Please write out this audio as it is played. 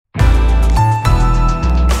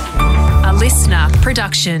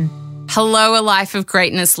production. Hello, A Life of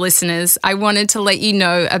Greatness listeners. I wanted to let you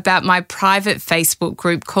know about my private Facebook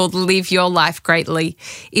group called Live Your Life Greatly.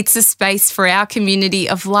 It's a space for our community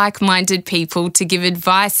of like-minded people to give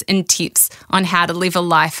advice and tips on how to live a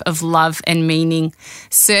life of love and meaning.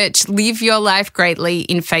 Search Live Your Life Greatly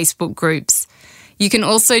in Facebook groups. You can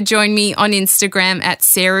also join me on Instagram at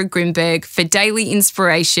Sarah Grimberg for daily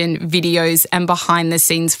inspiration, videos and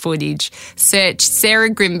behind-the-scenes footage. Search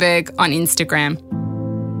Sarah Grimberg on Instagram.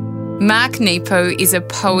 Mark Nepo is a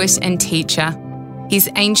poet and teacher. His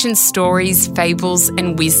ancient stories, fables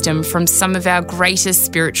and wisdom from some of our greatest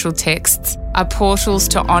spiritual texts are portals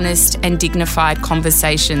to honest and dignified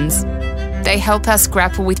conversations. They help us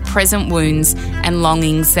grapple with present wounds and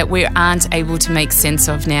longings that we aren't able to make sense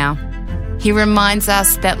of now. He reminds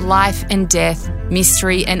us that life and death,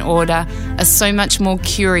 mystery and order are so much more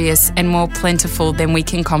curious and more plentiful than we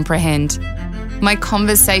can comprehend. My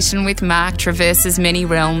conversation with Mark traverses many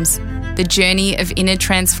realms: the journey of inner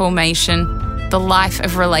transformation, the life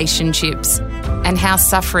of relationships, and how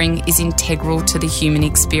suffering is integral to the human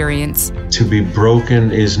experience. To be broken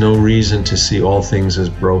is no reason to see all things as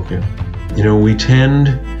broken. You know, we tend,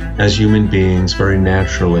 as human beings, very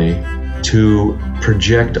naturally, to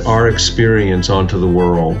project our experience onto the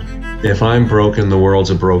world. If I'm broken, the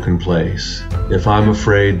world's a broken place. If I'm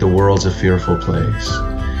afraid, the world's a fearful place.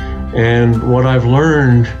 And what I've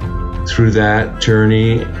learned through that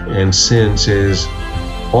journey and since is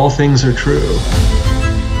all things are true.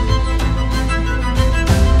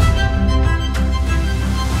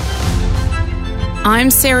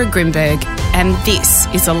 I'm Sarah Grimberg, and this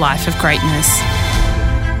is A Life of Greatness.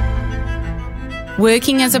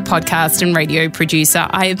 Working as a podcast and radio producer,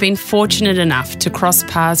 I have been fortunate enough to cross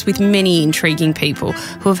paths with many intriguing people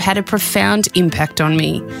who have had a profound impact on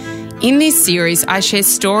me. In this series, I share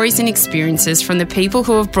stories and experiences from the people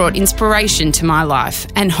who have brought inspiration to my life,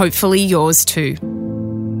 and hopefully yours too.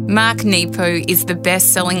 Mark Nepo is the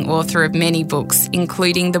best-selling author of many books,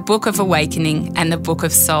 including The Book of Awakening and The Book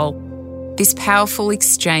of Soul. This powerful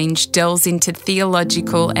exchange delves into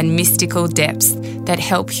theological and mystical depths that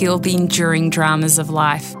help heal the enduring dramas of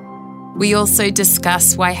life. We also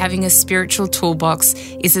discuss why having a spiritual toolbox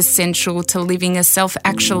is essential to living a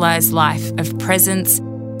self-actualized life of presence,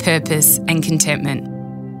 purpose and contentment.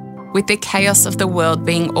 With the chaos of the world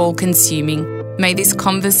being all-consuming, may this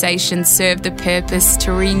conversation serve the purpose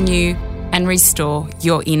to renew and restore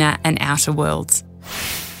your inner and outer worlds.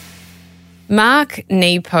 Mark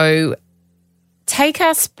Nepo, take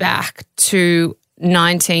us back to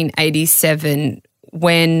 1987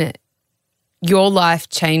 when your life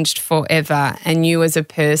changed forever and you as a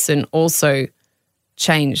person also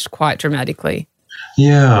changed quite dramatically.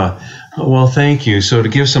 Yeah, well, thank you. So to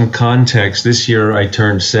give some context, this year I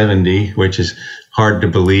turned 70, which is hard to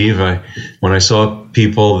believe. When I saw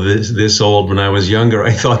people this old when I was younger,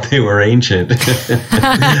 I thought they were ancient. It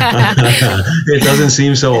doesn't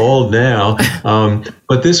seem so old now.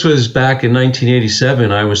 But this was back in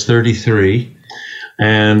 1987. I was 33,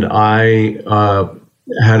 and I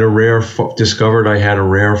discovered I had a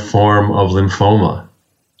rare form of lymphoma.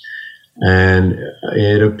 And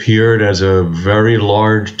it appeared as a very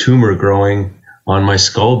large tumor growing on my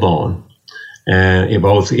skull bone, and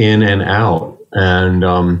both in and out. And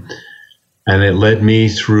it led me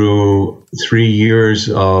through 3 years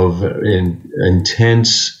of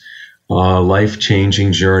intense,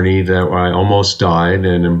 life-changing journey that I almost died,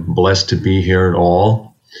 and I'm blessed to be here at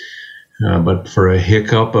all. But for a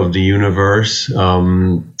hiccup of the universe,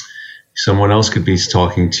 someone else could be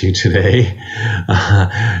talking to you today.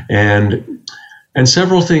 And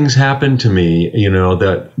several things happened to me,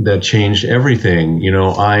 that changed everything.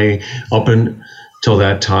 Up until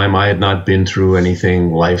that time, I had not been through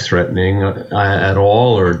anything life-threatening at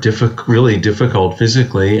all, or really difficult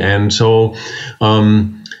physically. And so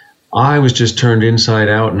I was just turned inside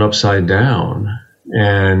out and upside down.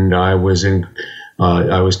 And I was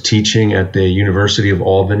teaching at the University of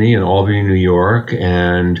Albany in Albany, New York,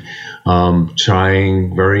 and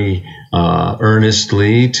trying very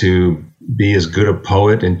earnestly to be as good a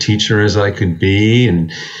poet and teacher as I could be,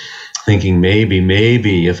 and thinking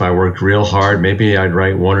maybe if I worked real hard, maybe I'd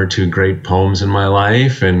write 1 or 2 great poems in my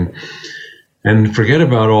life, and forget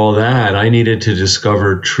about all that. I needed to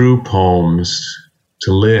discover true poems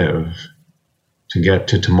to live, to get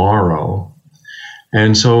to tomorrow.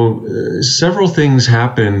 And so several things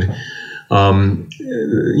happened. One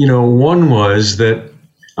was that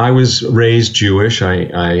I was raised Jewish.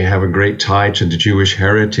 I have a great tie to the Jewish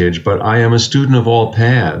heritage, but I am a student of all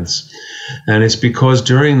paths. And it's because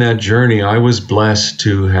during that journey, I was blessed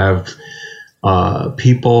to have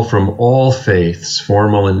people from all faiths,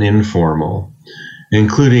 formal and informal,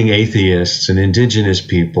 including atheists and indigenous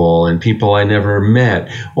people and people I never met,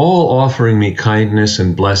 all offering me kindness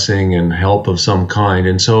and blessing and help of some kind.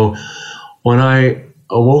 And so when I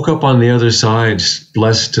woke up on the other side,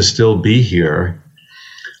 blessed to still be here,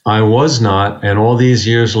 I was not, and all these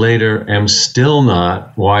years later, am still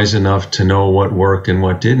not wise enough to know what worked and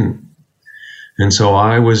what didn't. And so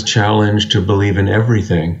I was challenged to believe in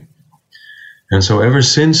everything. And so ever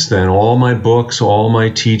since then, all my books, all my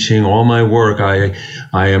teaching, all my work, I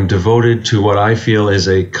am devoted to what I feel is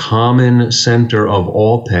a common center of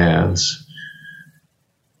all paths,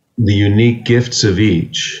 the unique gifts of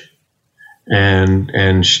each,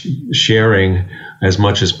 and sharing as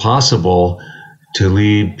much as possible to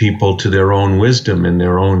lead people to their own wisdom and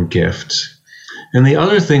their own gifts. And the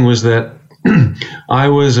other thing was that I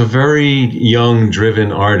was a very young,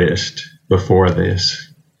 driven artist before this.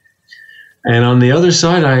 And on the other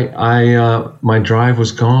side, my drive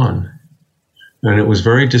was gone. And it was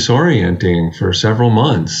very disorienting for several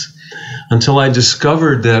months until I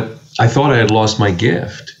discovered that I thought I had lost my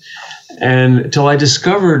gift. And until I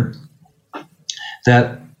discovered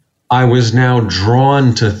that I was now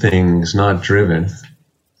drawn to things, not driven.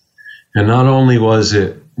 And not only was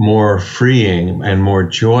it more freeing and more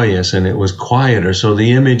joyous, and it was quieter. So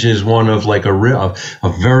the image is one of like a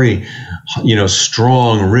very,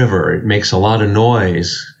 strong river. It makes a lot of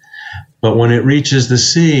noise. But when it reaches the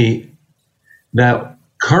sea, that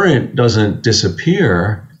current doesn't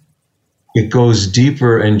disappear. It goes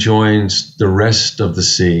deeper and joins the rest of the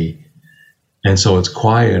sea. And so it's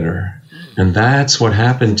quieter. And that's what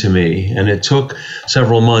happened to me. And it took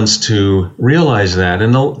several months to realize that.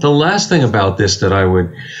 And the last thing about this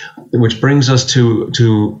which brings us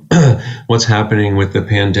to what's happening with the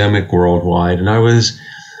pandemic worldwide. And I was,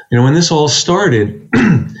 when this all started,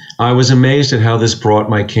 I was amazed at how this brought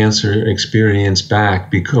my cancer experience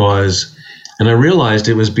back and I realized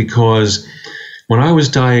it was because when I was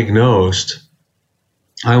diagnosed,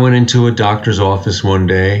 I went into a doctor's office one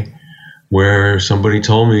day where somebody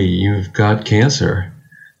told me, "You've got cancer."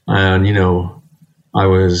 And, I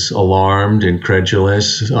was alarmed,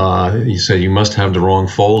 incredulous. He said, "You must have the wrong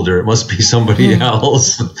folder. It must be somebody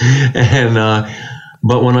else."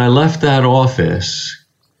 But when I left that office,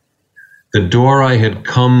 the door I had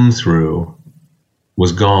come through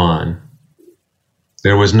was gone.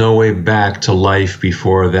 There was no way back to life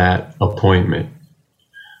before that appointment.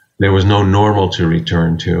 There was no normal to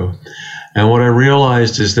return to. And what I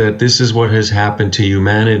realized is that this is what has happened to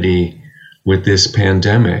humanity with this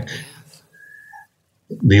pandemic.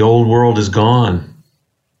 The old world is gone.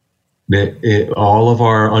 All of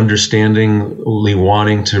our understandingly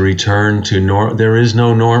wanting to return to there is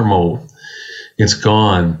no normal. It's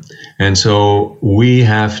gone. And so we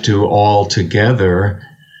have to all together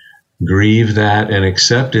grieve that and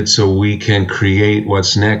accept it so we can create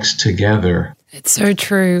what's next together. It's so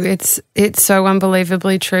true. It's so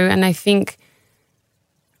unbelievably true. And I think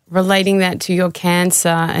relating that to your cancer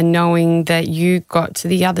and knowing that you got to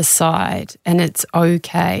the other side and it's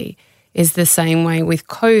okay is the same way with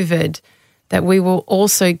COVID, that we will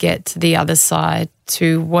also get to the other side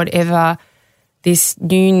to whatever this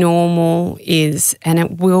new normal is, and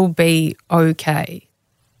it will be okay.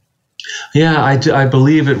 Yeah, I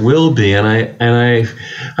believe it will be, and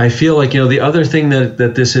I feel like the other thing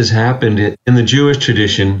that this has happened in the Jewish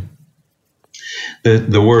tradition,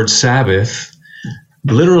 the word Sabbath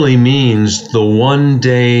literally means the one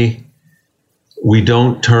day we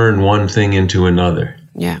don't turn one thing into another.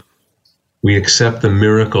 Yeah, we accept the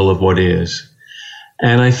miracle of what is,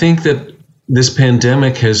 and I think that this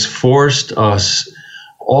pandemic has forced us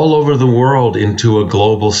all over the world into a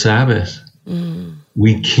global Sabbath.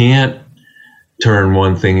 We can't turn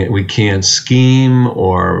one thing. We can't scheme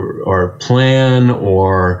or plan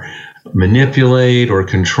or manipulate or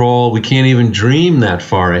control. We can't even dream that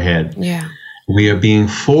far ahead. Yeah. We are being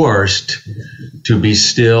forced to be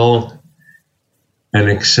still and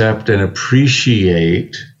accept and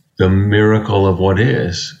appreciate the miracle of what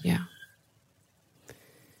is. Yeah.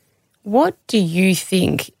 What do you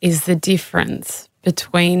think is the difference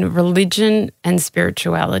between religion and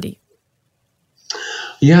spirituality?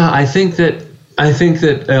 Yeah, I think that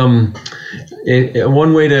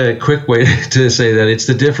quick way to say that it's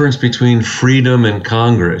the difference between freedom and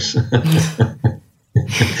Congress.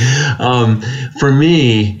 For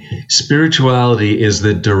me, spirituality is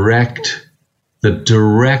the direct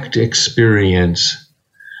experience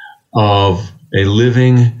of a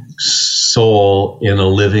living soul in a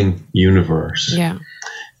living universe. Yeah.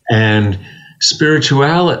 And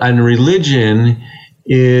spirituality and religion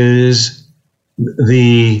is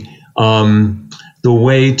the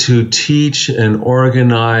way to teach and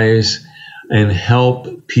organize and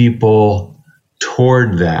help people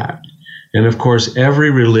toward that. And of course,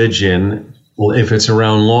 every religion, if it's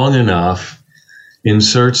around long enough,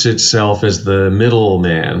 inserts itself as the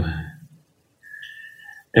middleman.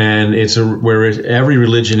 And whereas every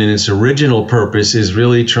religion in its original purpose is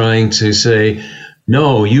really trying to say,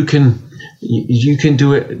 no, you can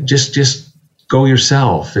do it. Just go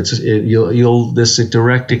yourself. This is a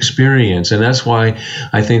direct experience. And that's why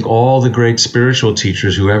I think all the great spiritual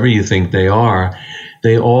teachers, whoever you think they are,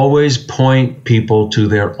 they always point people to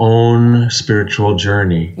their own spiritual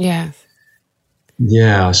journey. Yes.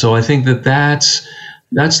 Yeah. So I think that's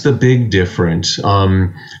the big difference.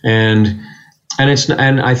 And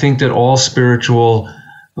I think that all spiritual,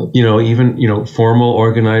 even formal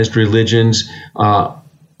organized religions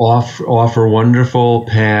offer wonderful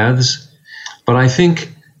paths. But I think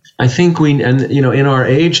in our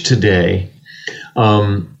age today,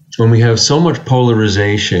 when we have so much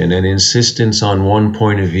polarization and insistence on one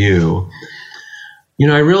point of view,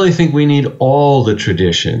 I really think we need all the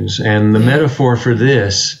traditions. And the metaphor for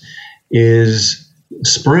this is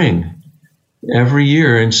spring. Every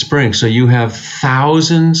year in spring. So you have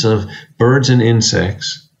thousands of birds and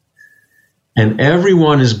insects, and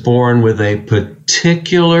everyone is born with a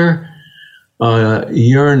particular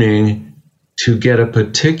yearning to get a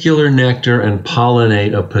particular nectar and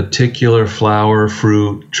pollinate a particular flower,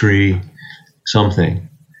 fruit, tree, something.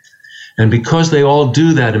 And because they all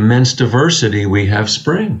do that immense diversity, we have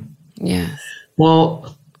spring. Yes.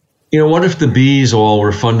 Well, what if the bees all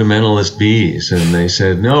were fundamentalist bees and they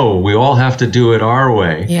said, no, we all have to do it our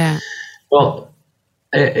way? Yeah. Well,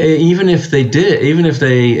 even if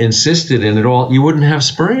they insisted in it all, you wouldn't have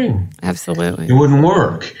spring. Absolutely. It wouldn't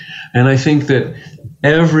work. And I think that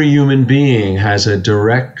every human being has a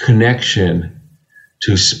direct connection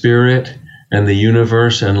to spirit and the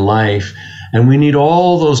universe and life. And we need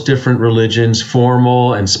all those different religions,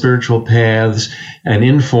 formal and spiritual paths and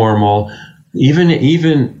informal,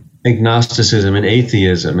 even agnosticism and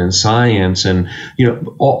atheism and science, and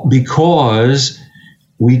because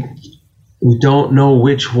we don't know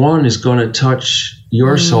which one is going to touch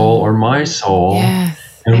your soul or my soul,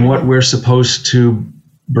 and what we're supposed to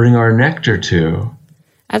bring our nectar to.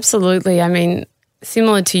 Absolutely. I mean,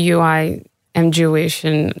 similar to you, I am Jewish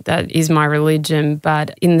and that is my religion,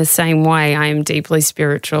 but in the same way, I am deeply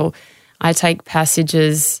spiritual. I take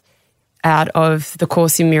passages out of the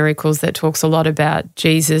Course in Miracles that talks a lot about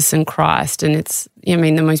Jesus and Christ, and it's,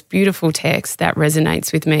 the most beautiful text that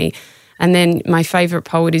resonates with me. And then my favorite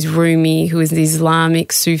poet is Rumi, who is the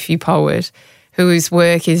Islamic Sufi poet, whose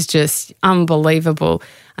work is just unbelievable.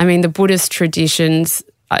 The Buddhist traditions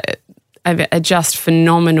are just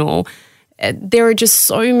phenomenal. There are just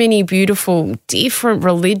so many beautiful, different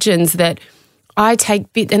religions that I take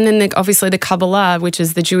and then obviously the Kabbalah, which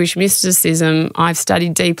is the Jewish mysticism I've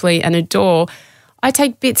studied deeply and adore. I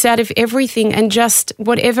take bits out of everything and just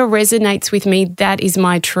whatever resonates with me, that is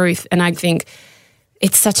my truth. And I think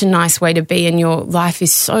it's such a nice way to be, and your life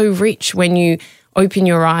is so rich when you open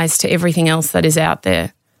your eyes to everything else that is out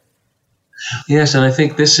there. Yes, and I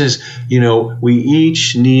think this is, we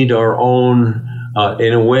each need our own,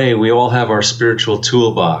 in a way, we all have our spiritual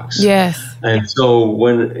toolbox. Yes. And so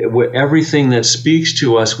when everything that speaks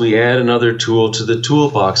to us, we add another tool to the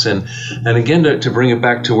toolbox. And again, to bring it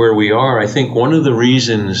back to where we are, I think one of the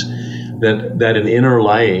reasons that an inner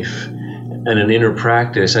life and an inner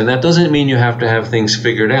practice, and that doesn't mean you have to have things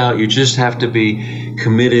figured out, you just have to be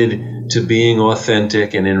committed to being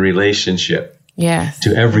authentic and in relationship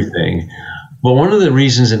to everything. But one of the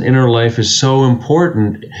reasons an inner life is so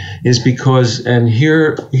important is because, and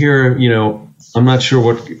here, I'm not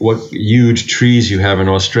sure what huge trees you have in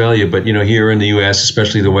Australia, but here in the U.S.,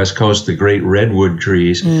 especially the West Coast, the great redwood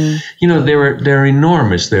trees, they're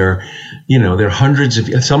enormous. They're hundreds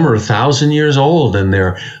of, some are 1,000 years old, and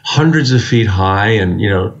they're hundreds of feet high,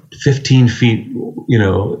 and 15 feet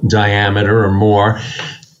diameter or more.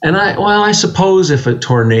 And I suppose if a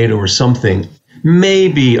tornado or something,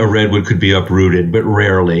 maybe a redwood could be uprooted, but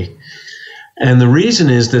rarely. And the reason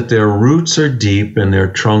is that their roots are deep and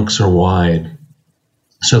their trunks are wide,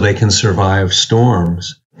 so they can survive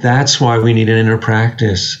storms. That's why we need an inner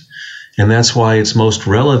practice. And that's why it's most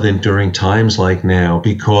relevant during times like now,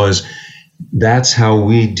 because that's how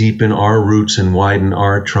we deepen our roots and widen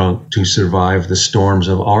our trunk to survive the storms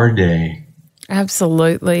of our day.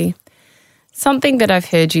 Absolutely. Something that I've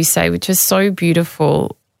heard you say, which is so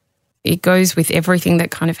beautiful, it goes with everything that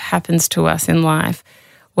kind of happens to us in life.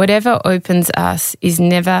 Whatever opens us is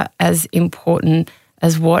never as important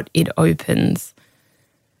as what it opens.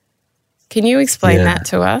 Can you explain that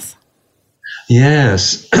to us?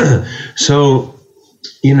 Yes. So,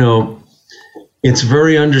 it's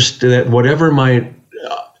very understood that whatever might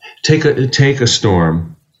take a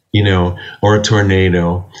storm, or a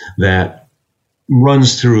tornado that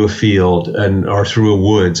runs through a field or through a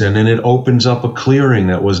woods, and then it opens up a clearing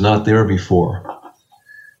that was not there before.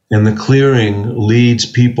 And the clearing leads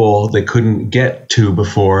people they couldn't get to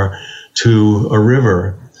before to a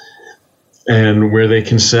river, and where they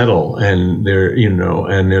can settle, and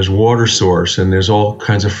and there's water source, and there's all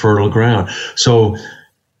kinds of fertile ground. So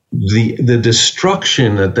the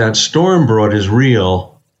destruction that storm brought is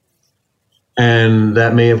real, and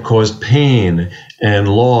that may have caused pain and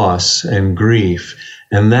loss and grief.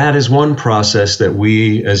 And that is one process that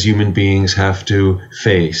we as human beings have to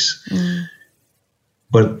face. Mm.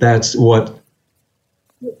 But that's what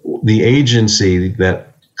the agency that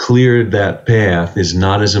cleared that path is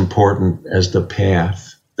not as important as the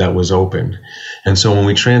path that was opened. And so when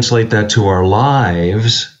we translate that to our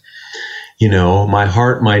lives, my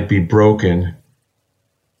heart might be broken,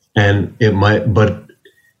 and it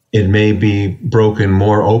may be broken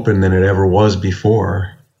more open than it ever was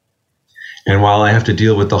before. And while I have to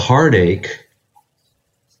deal with the heartache,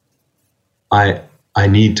 I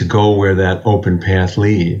need to go where that open path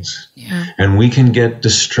leads. Yeah. And we can get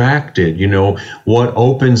distracted. What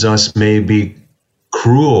opens us may be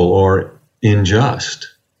cruel or unjust.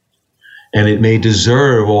 And it may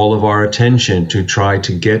deserve all of our attention to try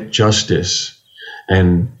to get justice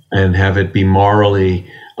and have it be morally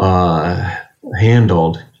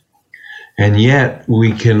handled. And yet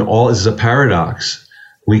we can this is a paradox.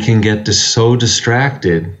 We can get so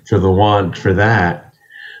distracted for the want for that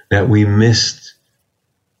we missed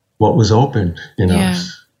what was open in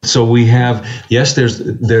us. So we have, yes,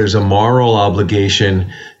 there's a moral obligation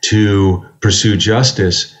to pursue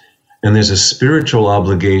justice, and there's a spiritual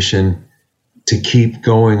obligation to keep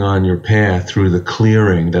going on your path through the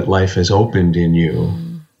clearing that life has opened in you.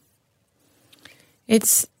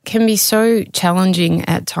 It can be so challenging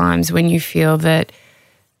at times when you feel that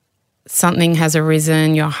something has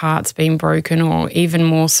arisen, your heart's been broken, or even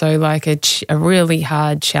more so like a really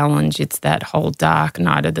hard challenge. It's that whole dark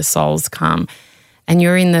night of the soul's come, and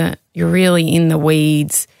you're really in the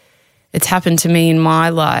weeds. It's happened to me in my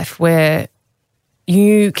life where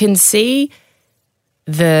you can see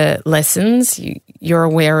the lessons, you're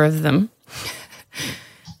aware of them,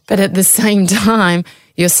 but at the same time,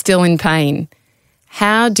 you're still in pain.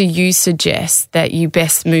 How do you suggest that you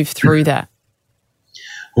best move through that?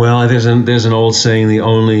 Well, there's an old saying: the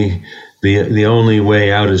only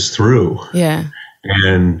way out is through. Yeah.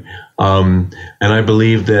 And I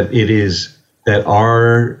believe that it is that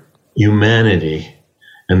our humanity,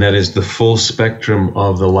 and that is the full spectrum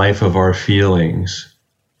of the life of our feelings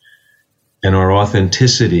and our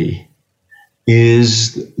authenticity,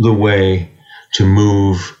 is the way to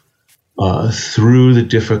move through the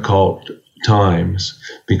difficult times,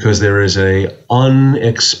 because there is a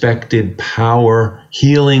unexpected power,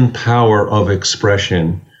 healing power of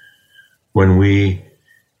expression when we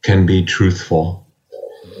can be truthful.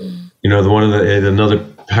 Another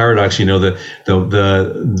paradox,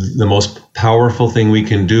 the most powerful thing we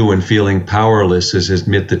can do when feeling powerless is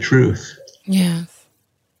admit the truth. Yes.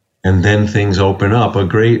 And then things open up. A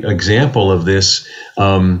great example of this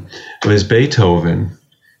was Beethoven.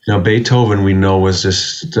 Now, Beethoven, we know, was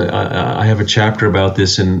just, I have a chapter about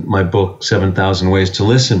this in my book, 7,000 Ways to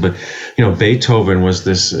Listen, but, Beethoven was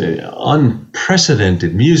this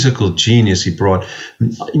unprecedented musical genius. He brought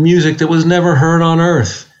music that was never heard on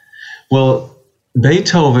earth. Well,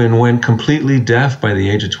 Beethoven went completely deaf by the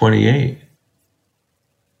age of 28.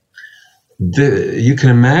 You can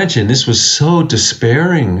imagine this was so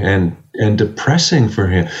despairing and depressing for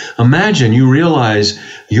him. Imagine, you realize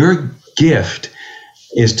your gift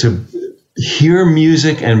is to hear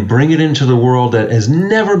music and bring it into the world that has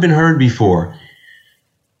never been heard before.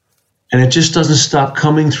 And it just doesn't stop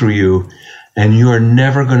coming through you, and you are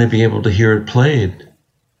never going to be able to hear it played.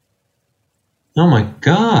 Oh my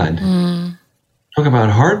God. Talk about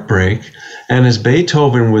heartbreak. And as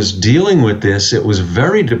Beethoven was dealing with this, it was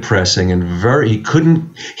very depressing and he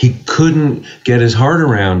couldn't get his heart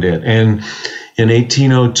around it. And in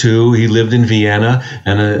 1802, he lived in Vienna,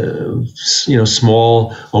 and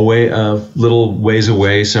little ways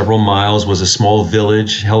away, several miles, was a small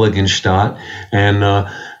village, Heiligenstadt,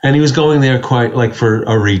 and he was going there quite like for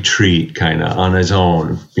a retreat, kind of on his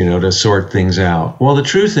own, to sort things out. Well, the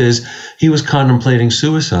truth is, he was contemplating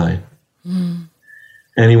suicide.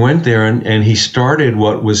 And he went there and he started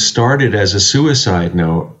what was started as a suicide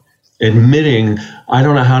note, admitting,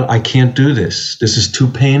 I can't do this. This is too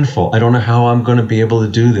painful. I don't know how I'm going to be able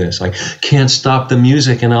to do this. I can't stop the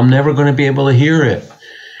music, and I'm never going to be able to hear it.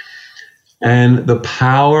 And the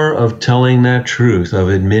power of telling that truth, of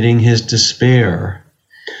admitting his despair,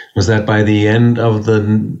 was that by the end of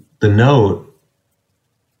the note,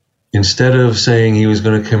 instead of saying he was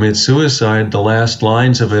going to commit suicide, the last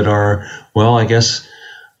lines of it are, well, I guess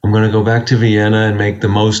I'm going to go back to Vienna and make the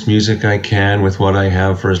most music I can with what I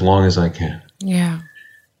have for as long as I can. Yeah.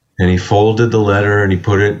 And he folded the letter and he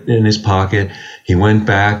put it in his pocket. He went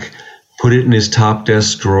back, put it in his top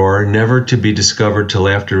desk drawer, never to be discovered till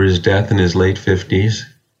after his death in his late 50s.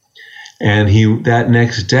 And that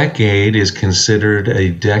next decade is considered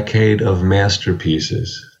a decade of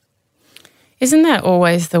masterpieces. Isn't that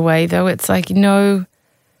always the way, though? It's like nothing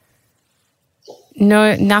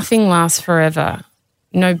lasts forever.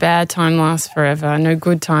 No bad time lasts forever. No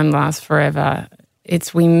good time lasts forever.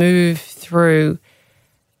 It's we move through,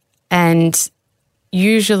 and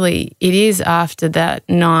usually it is after that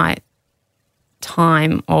night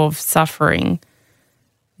time of suffering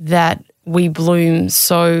that we bloom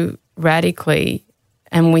so radically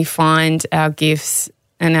and we find our gifts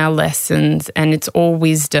and our lessons, and it's all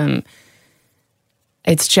wisdom.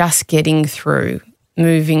 It's just getting through,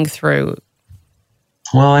 moving through.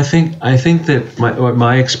 Well, I think that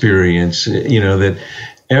my experience, that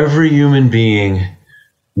every human being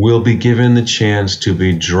will be given the chance to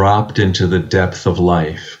be dropped into the depth of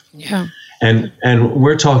life. Yeah. And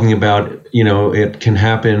we're talking about, it can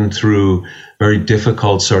happen through very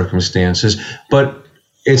difficult circumstances, but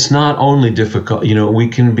it's not only difficult, we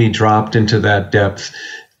can be dropped into that depth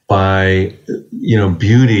by,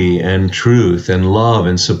 beauty and truth and love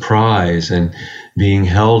and surprise and being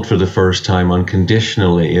held for the first time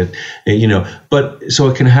unconditionally, but so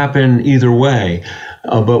it can happen either way.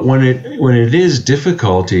 But when it is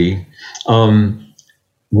difficulty,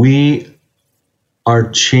 we are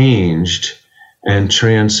changed and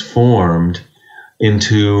transformed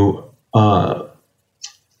into,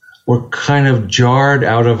 we're kind of jarred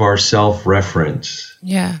out of our self-reference.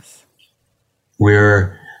 Yes.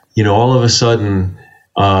 We're, all of a sudden,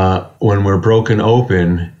 when we're broken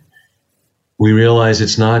open, we realize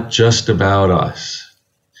it's not just about us.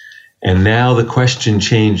 And now the question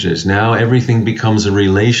changes. Now everything becomes a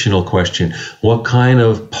relational question. What kind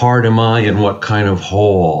of part am I and what kind of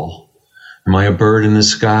whole? Am I a bird in the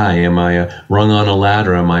sky? Am I a rung on a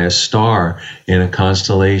ladder? Am I a star in a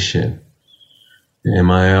constellation?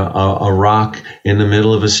 Am I a rock in the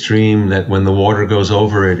middle of a stream that when the water goes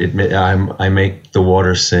over it, I make the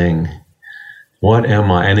water sing? What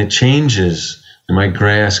am I? And it changes. Am I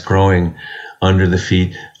grass growing under the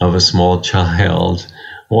feet of a small child?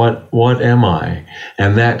 What am I?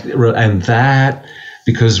 And that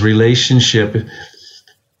because relationship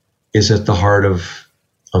is at the heart of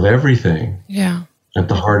everything. Yeah. At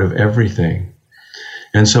the heart of everything.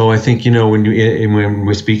 And so I think, when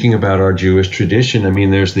we're speaking about our Jewish tradition,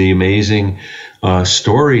 there's the amazing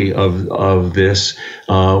story of this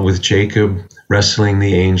with Jacob wrestling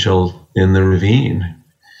the angel in the ravine.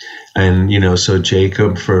 And, so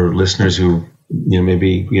Jacob, for listeners who,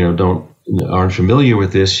 maybe, aren't familiar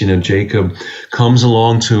with this, Jacob comes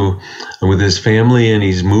along with his family, and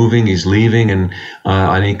he's moving, he's leaving,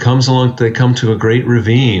 and he comes along, they come to a great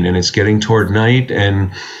ravine, and it's getting toward night,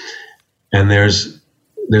 and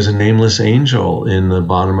there's a nameless angel in the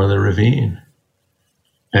bottom of the ravine.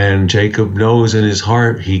 And Jacob knows in his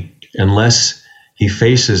heart, unless he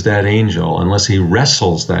faces that angel, unless he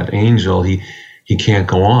wrestles that angel, he can't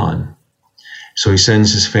go on. So he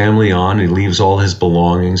sends his family on, he leaves all his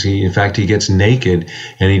belongings. In fact, he gets naked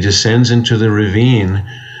and he descends into the ravine,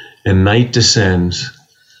 and night descends.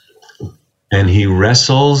 And he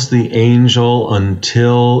wrestles the angel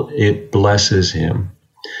until it blesses him.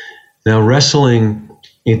 Now, wrestling,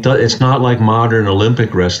 it's not like modern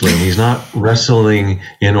Olympic wrestling. He's not wrestling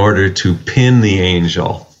in order to pin the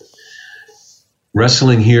angel.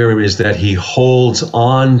 Wrestling here is that he holds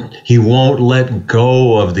on, he won't let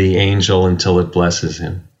go of the angel until it blesses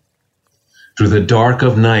him. Through the dark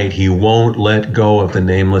of night, he won't let go of the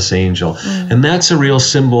nameless angel. And that's a real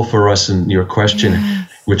symbol for us in your question,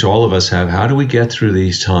 which all of us have. How do we get through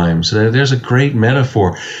these times? There's a great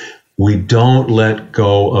metaphor. We don't let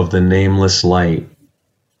go of the nameless light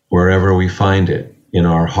wherever we find it, in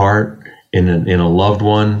our heart, in a loved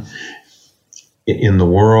one, in the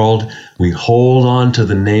world. We hold on to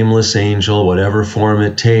the nameless angel, whatever form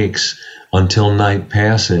it takes, until night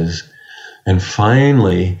passes. And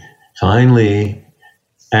finally,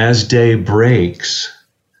 as day breaks,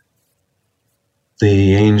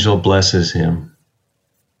 the angel blesses him.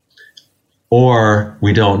 Or,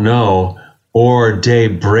 we don't know, or day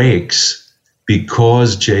breaks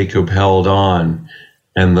because Jacob held on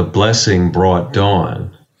and the blessing brought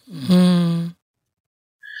dawn.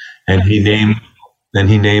 And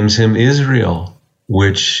he names him Israel,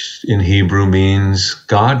 which in Hebrew means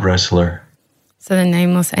God wrestler. So the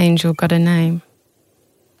nameless angel got a name.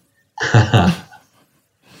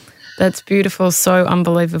 That's beautiful, so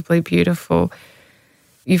unbelievably beautiful.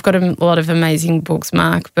 You've got a lot of amazing books,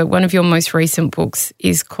 Mark, but one of your most recent books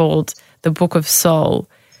is called The Book of Soul.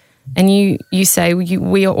 And you say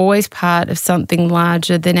we are always part of something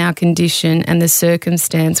larger than our condition and the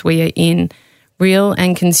circumstance we are in. Real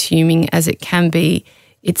and consuming as it can be,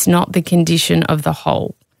 it's not the condition of the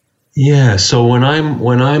whole. Yeah, so when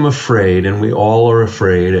I'm afraid, and we all are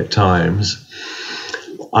afraid at times,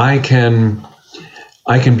 I can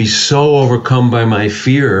be so overcome by my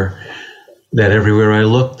fear that everywhere I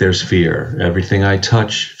look, there's fear. Everything I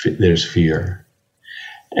touch, there's fear.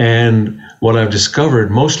 And what I've discovered,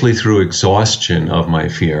 mostly through exhaustion of my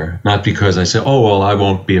fear, not because I say, oh, well, I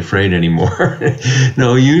won't be afraid anymore.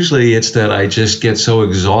 No, usually it's that I just get so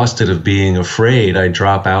exhausted of being afraid, I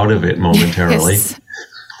drop out of it momentarily. Yes.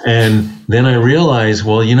 And then I realize,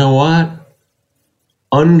 well, you know what?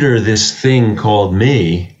 Under this thing called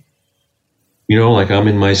me, like I'm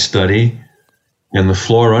in my study, and the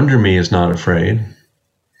floor under me is not afraid,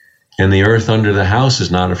 and the earth under the house is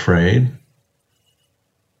not afraid,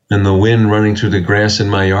 and the wind running through the grass in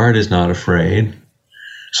my yard is not afraid.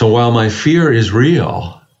 So while my fear is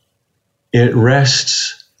real, it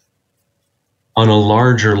rests on a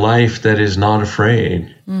larger life that is not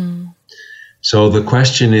afraid. Mm. So the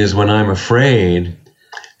question is, when I'm afraid,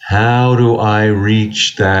 how do I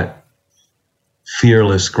reach that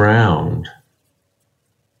fearless ground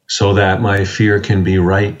so that my fear can be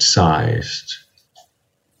right-sized?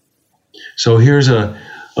 So here's a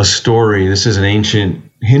story. This is an ancient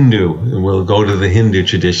Hindu, and we'll go to the Hindu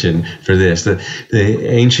tradition for this. The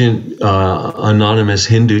ancient anonymous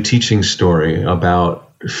Hindu teaching story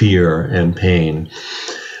about fear and pain.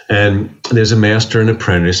 And there's a master and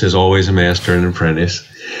apprentice. There's always a master and apprentice.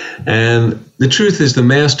 And the truth is, the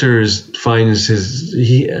master finds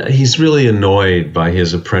he's really annoyed by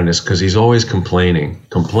his apprentice because he's always complaining.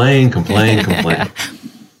 Complain.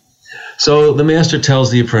 So the master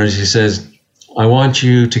tells the apprentice, he says, I want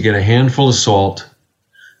you to get a handful of salt,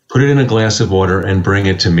 put it in a glass of water, and bring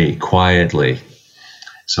it to me quietly.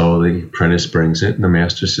 So the apprentice brings it, and the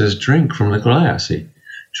master says, drink from the glass. He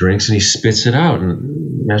drinks and he spits it out.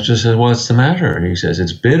 And the master says, what's the matter? And he says,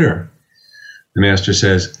 it's bitter. The master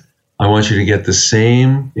says, I want you to get the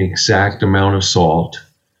same exact amount of salt,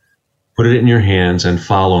 put it in your hands, and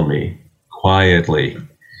follow me quietly.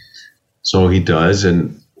 So he does,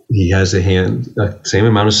 and he has the same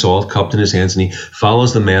amount of salt cupped in his hands, and he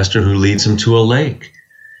follows the master, who leads him to a lake.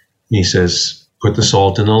 He says, put the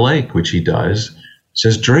salt in the lake, which he does. He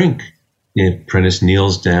says, drink. The apprentice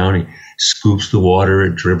kneels down, he scoops the water,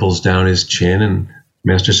 it dribbles down his chin, and the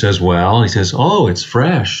master says, well, he says, oh, it's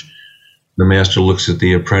fresh. The master looks at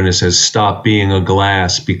the apprentice, says, stop being a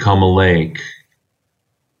glass, become a lake.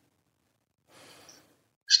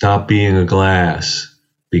 Stop being a glass,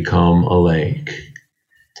 become a lake.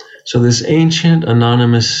 So this ancient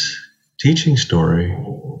anonymous teaching story,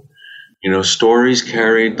 stories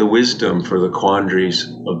carried the wisdom for the quandaries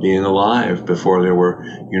of being alive before there were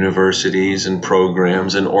universities and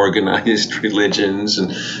programs and organized religions.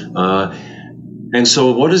 And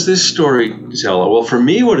so what does this story tell? Well, for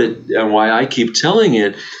me, and why I keep telling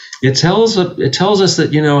it, it tells us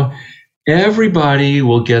that, everybody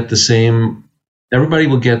will get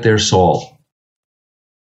their salt.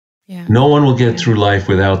 Yeah. No one will get through life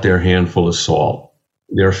without their handful of salt,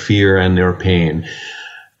 their fear and their pain.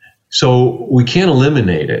 So we can't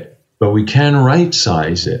eliminate it, but we can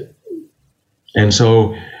right-size it. And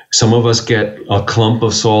so some of us get a clump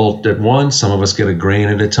of salt at once, some of us get a grain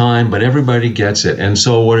at a time, but everybody gets it. And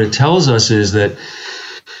so what it tells us is that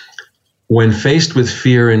when faced with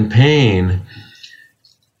fear and pain,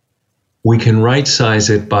 we can right-size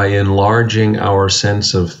it by enlarging our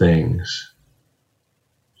sense of things.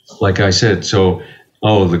 Like I said,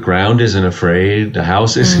 the ground isn't afraid, the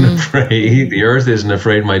house isn't afraid, the earth isn't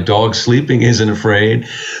afraid, my dog sleeping isn't afraid.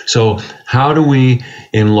 So how do we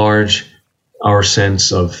enlarge our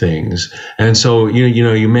sense of things? And so,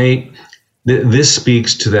 this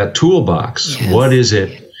speaks to that toolbox. Yes. What is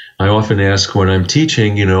it? I often ask when I'm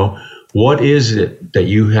teaching, what is it that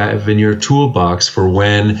you have in your toolbox for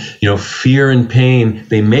when, fear and pain,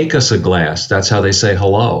 they make us a glass. That's how they say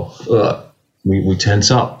hello. We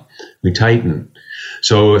tense up. We tighten.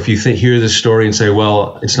 So if you hear this story and say,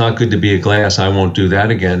 well, it's not good to be a glass, I won't do that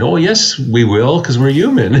again. Oh, yes, we will, because we're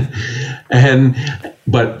human.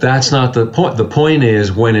 But that's not the point. The point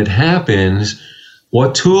is, when it happens,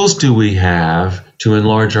 what tools do we have to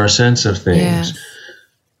enlarge our sense of things? Yes.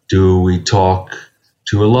 Do we talk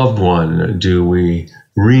to a loved one? Do we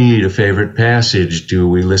read a favorite passage? Do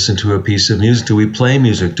we listen to a piece of music? Do we play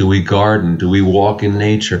music? Do we garden? Do we walk in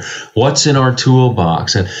nature? What's in our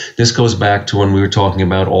toolbox? And this goes back to when we were talking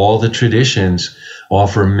about all the traditions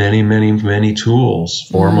offer many, many, many tools,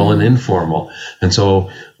 formal and informal. And so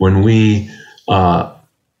when we are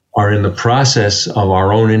in the process of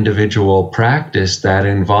our own individual practice, that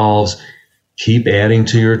involves keep adding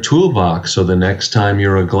to your toolbox. So the next time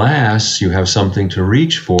you're a glass, you have something to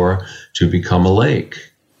reach for to become a lake.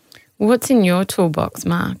 What's in your toolbox,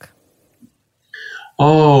 Mark?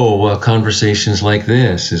 Oh, well, conversations like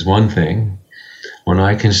this is one thing. When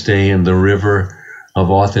I can stay in the river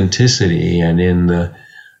of authenticity and in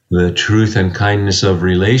the truth and kindness of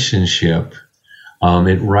relationship,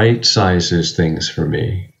 it right-sizes things for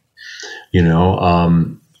me.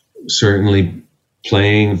 Certainly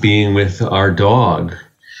being with our dog,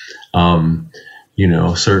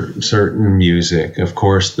 certain music, of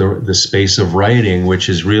course, the space of writing, which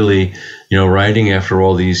is really, writing after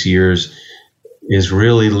all these years is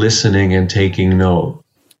really listening and taking note.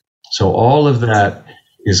 So all of that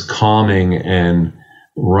is calming and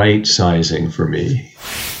right-sizing for me.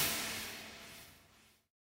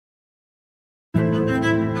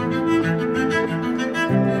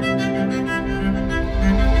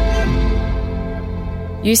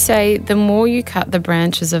 You say the more you cut the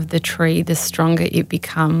branches of the tree, the stronger it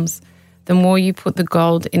becomes. The more you put the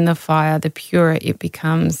gold in the fire, the purer it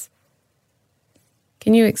becomes.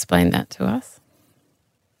 Can you explain that to us?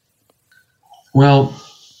 Well,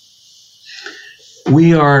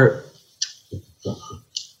 we are,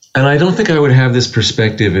 and I don't think I would have this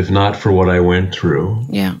perspective if not for what I went through.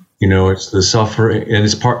 Yeah. It's the suffering, and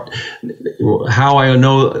it's part. How I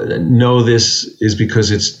know this is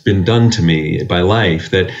because it's been done to me by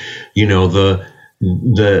life. That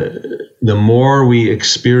the more we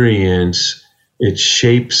experience, it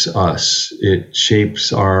shapes us. It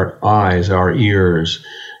shapes our eyes, our ears,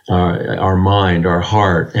 our mind, our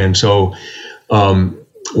heart. And so,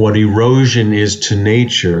 what erosion is to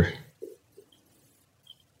nature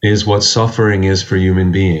is what suffering is for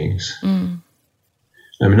human beings.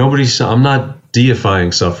 I mean, I'm not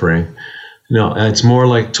deifying suffering. No, it's more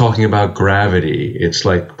like talking about gravity. It's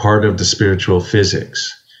like part of the spiritual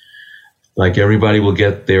physics. Like everybody will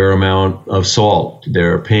get their amount of salt,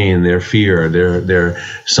 their pain, their fear, their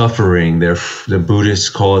suffering. The Buddhists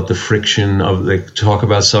call it the friction they talk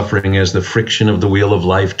about suffering as the friction of the wheel of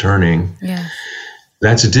life turning. Yeah.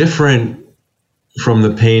 That's different from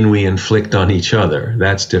the pain we inflict on each other.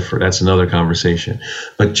 That's different. That's another conversation.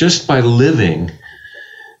 But just by living,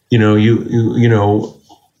 I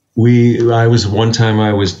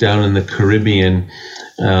was down in the Caribbean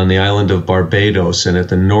on the island of Barbados, and at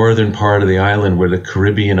the northern part of the island where the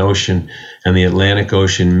Caribbean Ocean and the Atlantic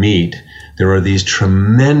Ocean meet, there are these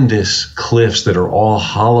tremendous cliffs that are all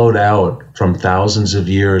hollowed out from thousands of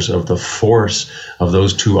years of the force of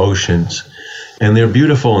those two oceans. And they're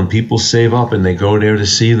beautiful, and people save up and they go there to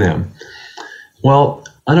see them. Well,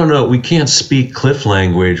 I don't know, we can't speak cliff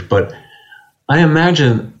language, but I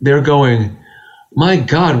imagine they're going, my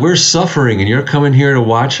God, we're suffering and you're coming here to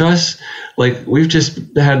watch us? Like we've just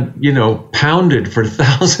had, pounded for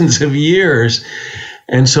thousands of years.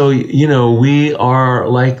 And so, we are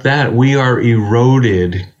like that. We are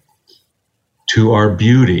eroded to our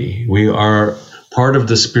beauty. We are part of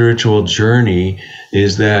the spiritual journey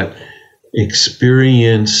is that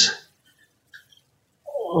experience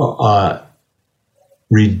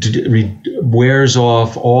wears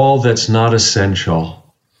off all that's not essential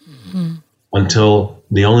until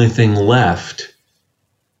the only thing left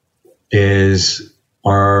is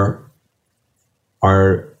our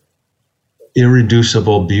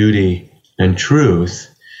irreducible beauty and truth.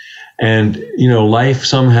 And, life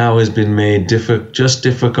somehow has been made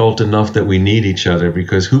difficult enough that we need each other,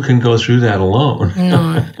 because who can go through that alone?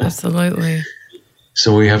 No, absolutely.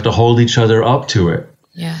 So we have to hold each other up to it.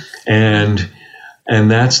 Yeah. And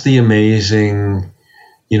that's the amazing,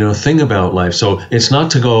 thing about life. So it's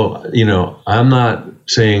not to go, I'm not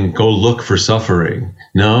saying go look for suffering.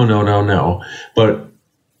 No. But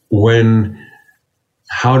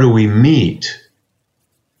how do we meet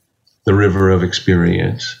the river of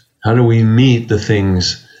experience? How do we meet the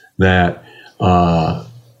things that are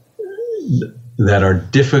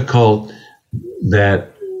difficult,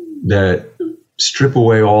 that strip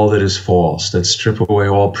away all that is false, that strip away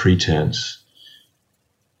all pretense,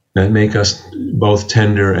 that make us both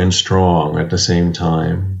tender and strong at the same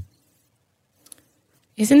time?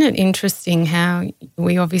 Isn't it interesting how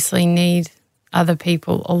we obviously need other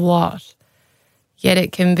people a lot, yet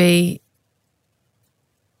it can be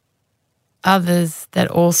others that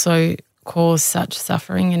also cause such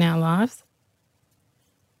suffering in our lives?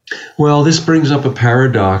 Well, this brings up a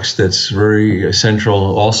paradox that's very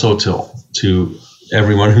central also to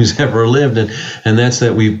everyone who's ever lived, and that's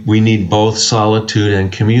that we need both solitude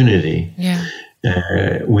and community. Yeah.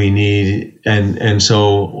 We need, and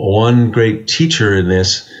so one great teacher in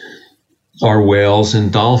this are whales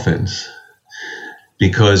and dolphins,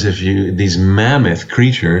 because these mammoth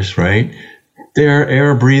creatures, right? They're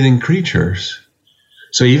air-breathing creatures.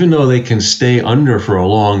 So even though they can stay under for a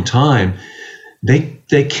long time,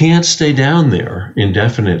 they can't stay down there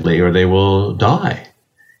indefinitely or they will die.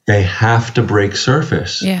 They have to break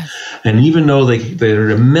surface. Yeah. And even though they're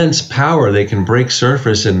immense power, they can break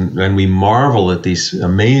surface, and we marvel at these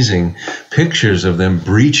amazing pictures of them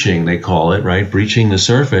breaching, they call it, right? Breaching the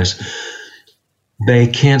surface. They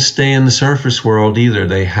can't stay in the surface world either.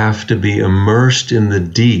 They have to be immersed in the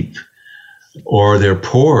deep, or their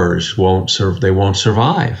pores won't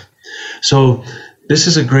survive. So this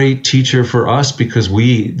is a great teacher for us, because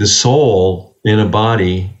the soul in a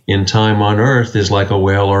body in time on earth is like a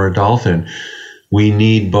whale or a dolphin. We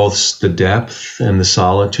need both the depth and the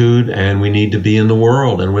solitude, and we need to be in the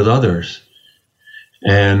world and with others.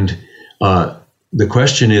 And the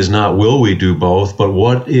question is not will we do both, but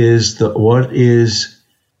what is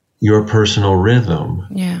your personal rhythm?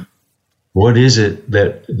 Yeah. What is it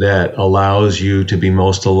that allows you to be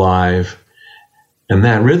most alive? And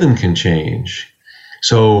that rhythm can change.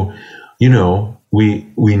 So,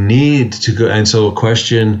 we need to go. And so a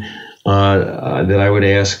question that I would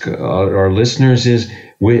ask our listeners is,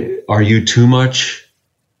 are you too much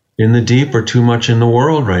in the deep or too much in the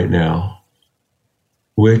world right now?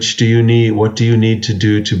 Which do you need? What do you need to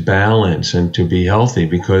do to balance and to be healthy?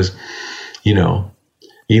 Because,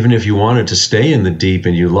 even if you wanted to stay in the deep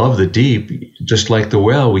and you love the deep, just like the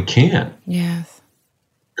whale, we can't. Yes.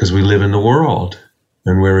 Because we live in the world.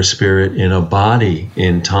 And we're a spirit in a body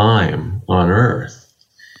in time on earth.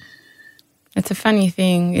 It's a funny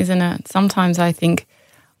thing, isn't it? Sometimes I think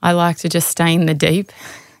I like to just stay in the deep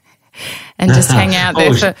and just hang out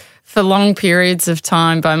there for long periods of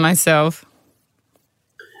time by myself.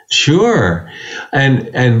 Sure.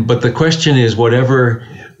 But the question is,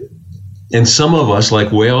 and some of us,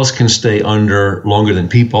 like whales, can stay under longer than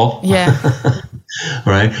people. Yeah.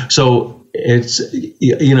 Right? So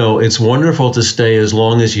it's wonderful to stay as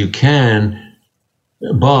long as you can,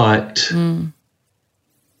 but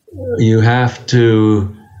you have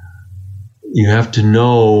to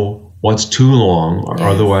know what's too long, or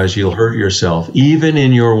otherwise you'll hurt yourself, even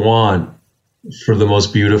in your want for the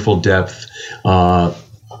most beautiful depth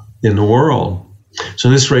in the world. So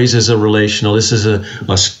this raises a relational. This is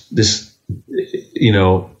this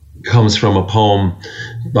comes from a poem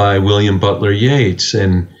by William Butler Yeats,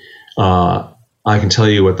 and I can tell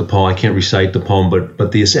you what the poem, I can't recite the poem,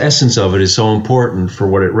 but the essence of it is so important for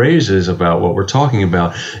what it raises about what we're talking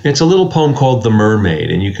about. It's a little poem called The Mermaid,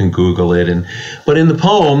 and you can Google it. But in the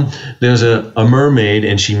poem, there's a mermaid,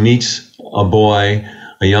 and she meets a boy,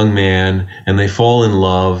 a young man, and they fall in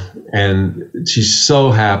love, and she's so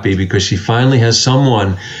happy because she finally has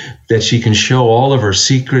someone that she can show all of her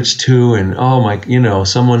secrets to, and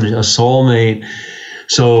someone, a soulmate.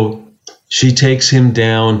 So she takes him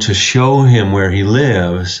down to show him where he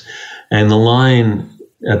lives. And the line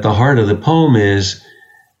at the heart of the poem is,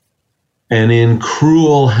 and in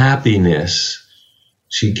cruel happiness,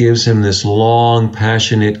 she gives him this long,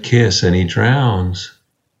 passionate kiss, and he drowns.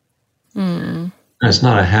 That's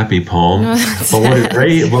not a happy poem, No,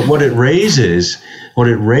 but what it raises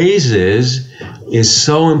is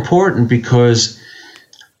so important, because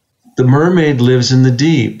the mermaid lives in the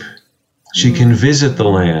deep. She can visit the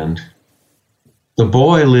land. The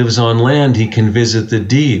boy lives on land, he can visit the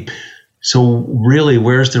deep. So really,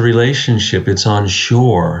 where's the relationship? It's on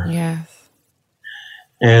shore. Yes.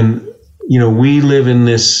 And, we live in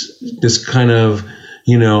this kind of,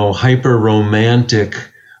 hyper romantic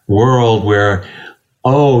world where,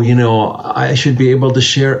 I should be able to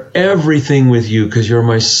share everything with you because you're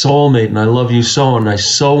my soulmate and I love you so, and I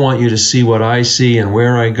so want you to see what I see and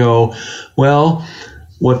where I go. Well,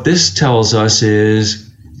 what this tells us is,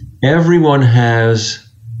 everyone has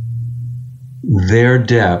their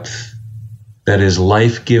depth that is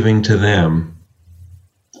life-giving to them,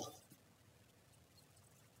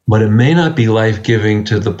 but it may not be life-giving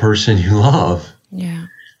to the person you love. Yeah.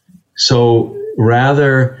 So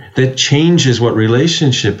rather, that changes what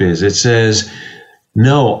relationship is. It says,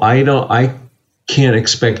 no, I can't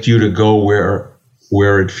expect you to go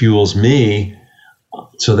where it fuels me.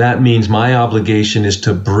 So that means my obligation is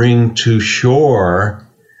to bring to shore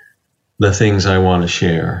the things I want to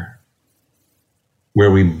share.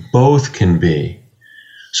 where we both can be.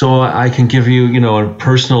 So I can give you, a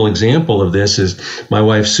personal example of this is my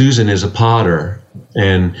wife Susan is a potter,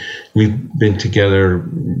 and we've been together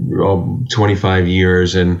 25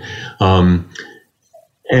 years, and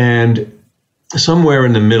somewhere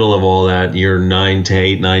in the middle of all that, year 9 to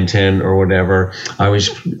 8, 9, 10, or whatever, I was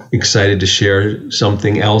excited to share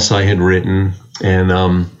something else I had written,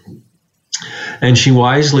 and she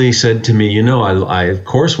wisely said to me, I of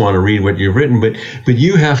course want to read what you've written, but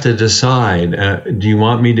you have to decide, do you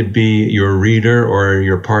want me to be your reader or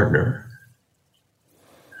your partner?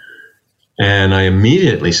 And I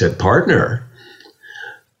immediately said, partner.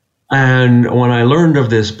 And when I learned of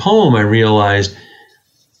this poem, I realized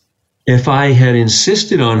if I had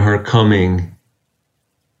insisted on her coming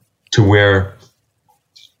to where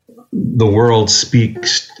the world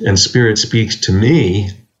speaks and spirit speaks to me,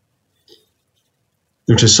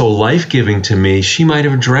 which is so life-giving to me, she might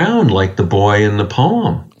have drowned like the boy in the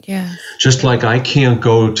poem. Yeah. Just like I can't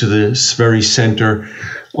go to the very center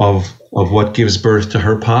of what gives birth to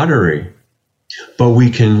her pottery. But we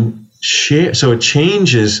can share. So it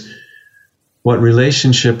changes what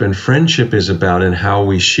relationship and friendship is about and how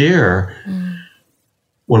we share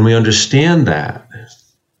when we understand that.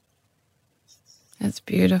 That's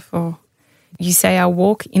beautiful. You say our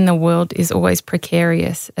walk in the world is always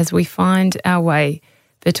precarious as we find our way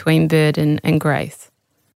between burden and grace.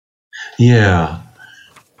 Yeah.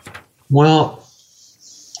 Well,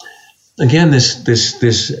 again,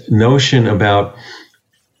 this notion about,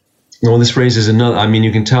 this raises another. I mean,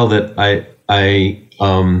 you can tell that I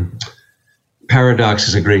paradox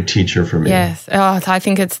is a great teacher for me. Yes. Oh, I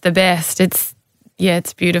think it's the best. It's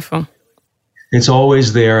beautiful. It's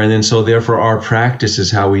always there, and then so therefore our practice is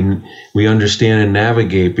how we understand and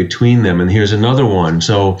navigate between them. And here's another one.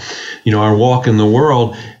 So, our walk in the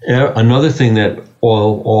world, another thing that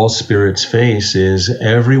all spirits face is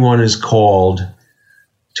everyone is called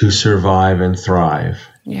to survive and thrive.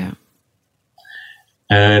 Yeah.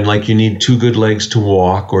 And like you need 2 good legs to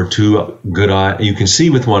walk or 2 good eyes. You can see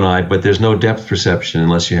with one eye, but there's no depth perception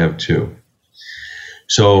unless you have 2.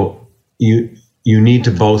 So you need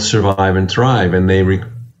to both survive and thrive, and they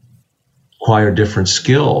require different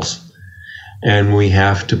skills, and we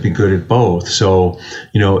have to be good at both. So,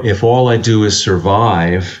 if all I do is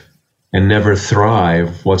survive and never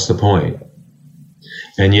thrive, what's the point?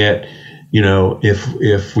 And yet,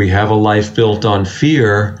 if we have a life built on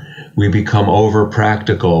fear, we become over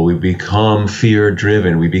practical, we become fear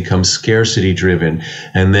driven, we become scarcity driven,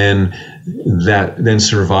 and then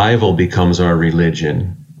survival becomes our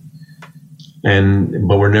religion.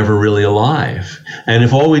 But we're never really alive. And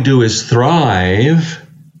if all we do is thrive,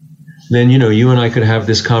 then, you and I could have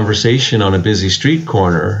this conversation on a busy street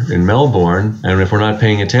corner in Melbourne, and if we're not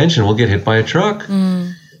paying attention, we'll get hit by a truck.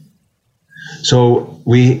 So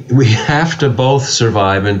we have to both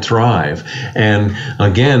survive and thrive. And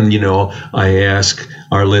again, I ask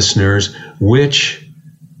our listeners, which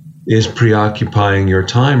is preoccupying your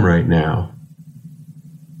time right now?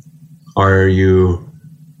 Are you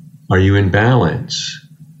in balance?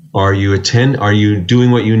 Are you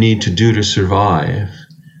doing what you need to do to survive?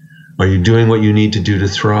 Are you doing what you need to do to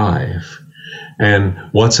thrive? And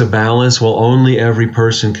what's a balance? Well, only every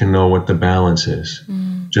person can know what the balance is.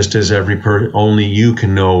 Just as only you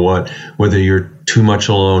can know whether you're too much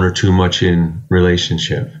alone or too much in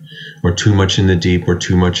relationship, or too much in the deep or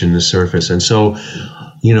too much in the surface. And so,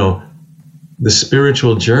 the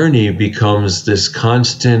spiritual journey becomes this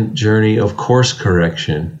constant journey of course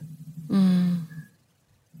correction. And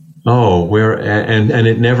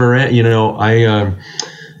it never ends.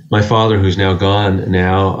 My father, who's now gone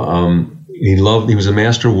now, he was a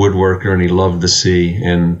master woodworker, and he loved the sea,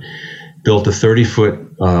 and built a 30-foot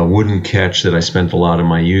wooden ketch that I spent a lot of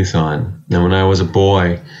my youth on. Now, when I was a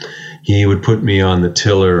boy, he would put me on the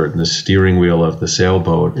tiller and the steering wheel of the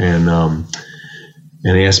sailboat, and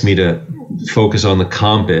asked me to focus on the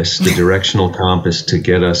compass, the directional compass, to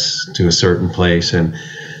get us to a certain place. And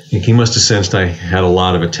he must have sensed I had a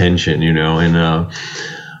lot of attention,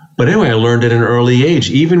 but anyway, I learned at an early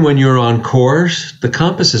age, even when you're on course, the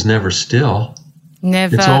compass is never still.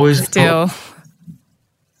 It's always still.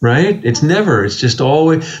 Right? It's just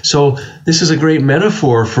always. So this is a great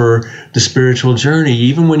metaphor for the spiritual journey.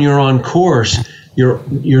 Even when you're on course,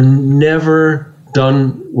 you're never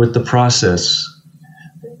done with the process.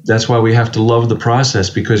 That's why we have to love the process,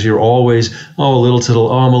 because you're always, I'm a little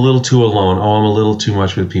too alone. I'm a little too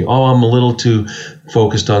much with people. I'm a little too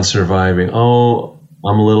focused on surviving.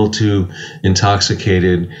 I'm a little too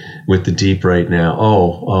intoxicated with the deep right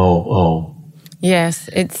now. Yes,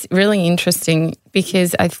 it's really interesting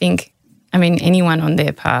because I think, anyone on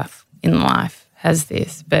their path in life has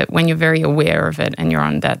this, but when you're very aware of it and you're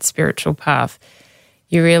on that spiritual path,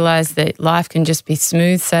 you realize that life can just be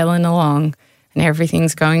smooth sailing along and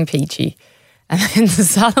everything's going peachy. And then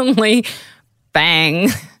suddenly, bang,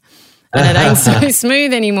 and it ain't so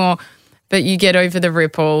smooth anymore. But you get over the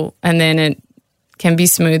ripple and then it can be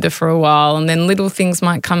smoother for a while, and then little things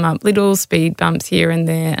might come up, little speed bumps here and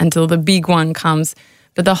there until the big one comes.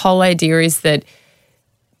 But the whole idea is that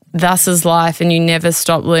thus is life and you never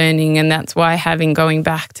stop learning, and that's why going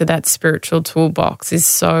back to that spiritual toolbox is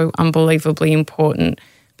so unbelievably important,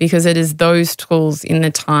 because it is those tools in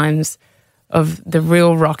the times of the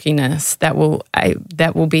real rockiness that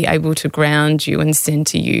will be able to ground you and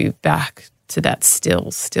center you back to that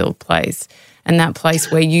still place, and that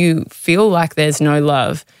place where you feel like there's no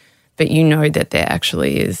love, but you know that there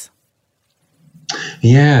actually is.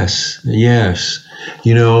 Yes. It's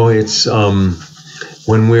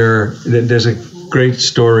there's a great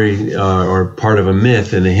story or part of a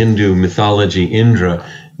myth in the Hindu mythology. Indra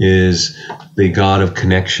is the god of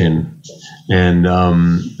connection, and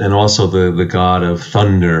also the god of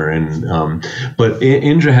thunder. But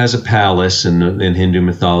Indra has a palace in Hindu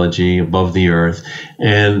mythology above the earth,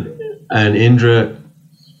 and Indra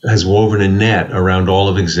has woven a net around all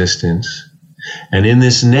of existence. And in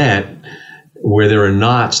this net, where there are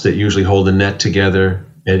knots that usually hold the net together,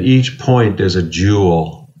 at each point there's a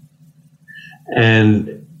jewel.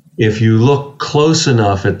 And if you look close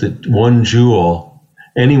enough at the one jewel,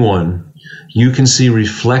 you can see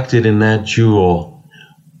reflected in that jewel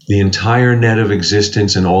the entire net of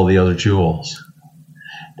existence and all the other jewels.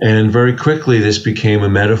 And very quickly this became a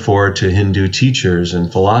metaphor to Hindu teachers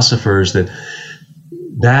and philosophers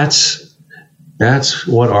that's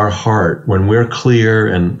what our heart, when we're clear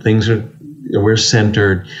and we're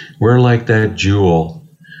centered, we're like that jewel.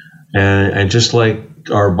 And just like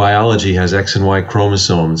our biology has X and Y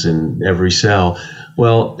chromosomes in every cell,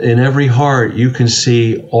 well, in every heart, you can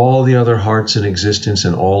see all the other hearts in existence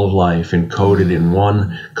and all of life encoded in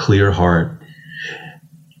one clear heart.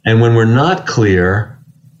 And when we're not clear,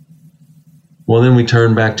 well, then we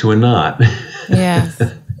turn back to a knot. Yes.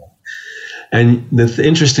 And the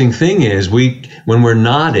interesting thing is, when we're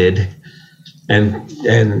knotted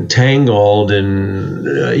and tangled and,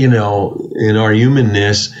 in our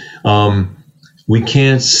humanness, we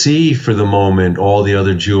can't see for the moment all the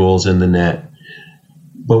other jewels in the net,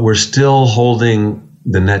 but we're still holding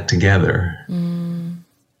the net together. And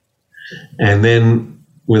then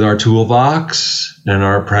with our toolbox and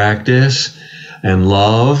our practice and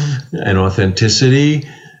love and authenticity,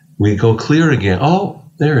 we go clear again. Oh,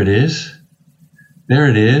 there it is. There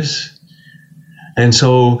it is. And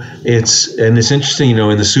so it's interesting,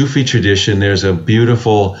 in the Sufi tradition, there's a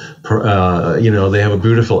beautiful, they have a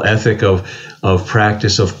beautiful ethic of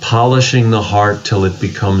practice of polishing the heart till it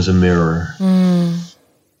becomes a mirror.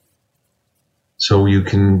 So you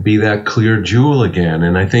can be that clear jewel again.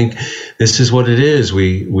 And I think this is what it is.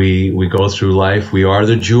 We go through life, we are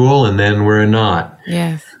the jewel, and then we're a knot.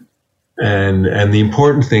 Yes. And the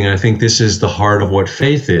important thing, I think this is the heart of what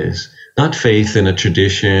faith is. Not faith in a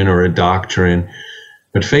tradition or a doctrine,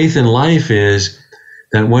 but faith in life is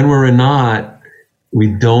that when we're a knot, we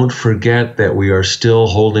don't forget that we are still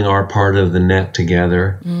holding our part of the net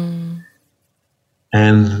together.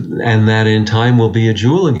 And that in time we'll be a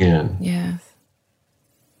jewel again. Yes.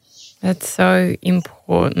 That's so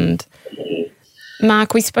important.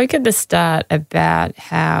 Mark, we spoke at the start about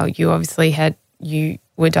how you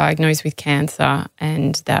were diagnosed with cancer,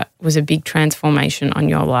 and that was a big transformation on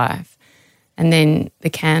your life. And then the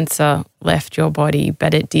cancer left your body,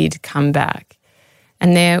 but it did come back.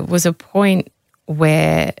 And there was a point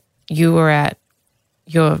where you were at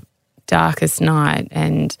your darkest night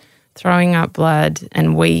and throwing up blood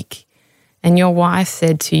and weak. And your wife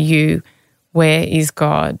said to you, "Where is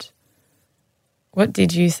God?" What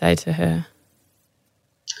did you say to her?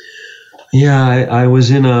 Yeah, I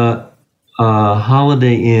was in a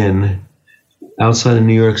Holiday Inn outside of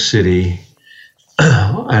New York City,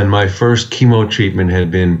 and my first chemo treatment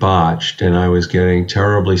had been botched, and I was getting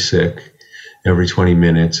terribly sick every 20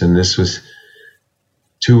 minutes. And this was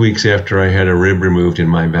 2 weeks after I had a rib removed in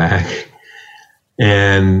my back.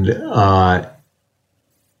 And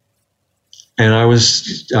I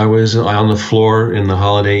was on the floor in the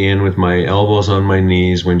Holiday Inn with my elbows on my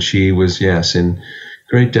knees when she was, in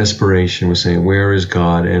great desperation, was saying, "Where is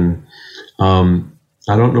God?" And I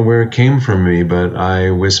don't know where it came from me, but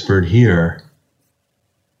I whispered, "Here,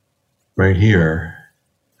 right here."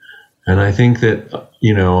 And I think that,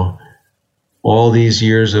 all these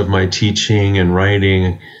years of my teaching and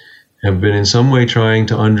writing have been in some way trying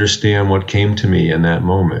to understand what came to me in that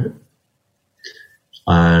moment.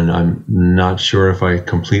 And I'm not sure if I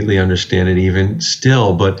completely understand it even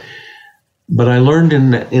still, but I learned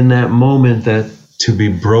in that moment that to be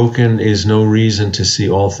broken is no reason to see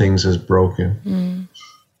all things as broken.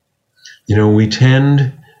 We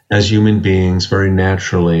tend as human beings very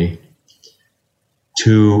naturally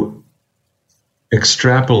to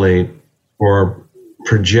extrapolate or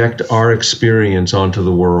project our experience onto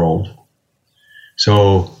the world.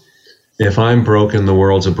 So if I'm broken, the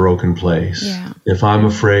world's a broken place. Yeah. If I'm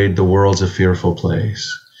afraid, the world's a fearful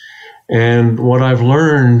place. And what I've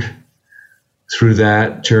learned through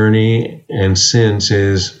that journey and since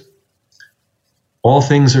is all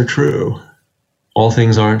things are true. All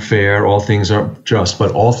things aren't fair, all things aren't just,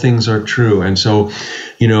 but all things are true. And so,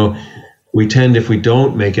 we tend, if we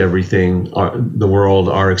don't make everything, the world,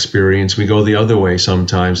 our experience, we go the other way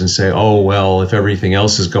sometimes and say, oh, well, if everything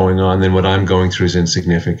else is going on, then what I'm going through is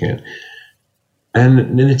insignificant.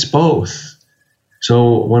 And it's both.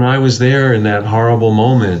 So when I was there in that horrible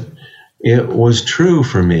moment, it was true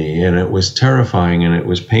for me, and it was terrifying, and it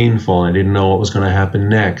was painful. I didn't know what was going to happen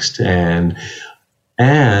next. And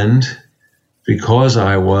because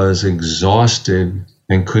I was exhausted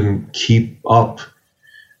and couldn't keep up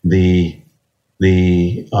the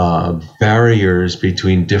barriers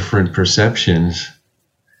between different perceptions,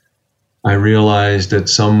 I realized that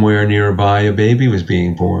somewhere nearby a baby was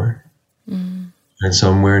being born. And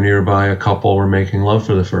somewhere nearby a couple were making love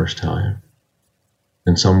for the first time.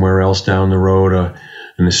 And somewhere else down the road,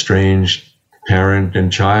 an estranged parent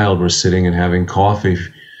and child were sitting and having coffee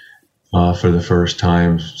for the first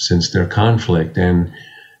time since their conflict. And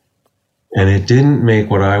it didn't make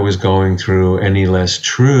what I was going through any less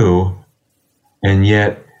true. And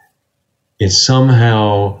yet it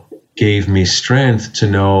somehow gave me strength to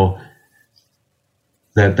know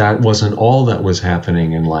that that wasn't all that was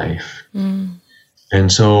happening in life. And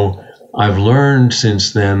so I've learned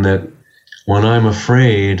since then that when I'm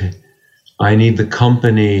afraid, I need the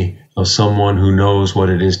company of someone who knows what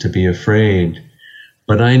it is to be afraid.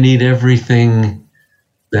 But I need everything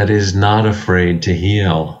that is not afraid to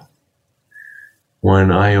heal. When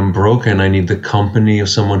I am broken, I need the company of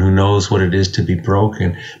someone who knows what it is to be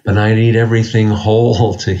broken. But I need everything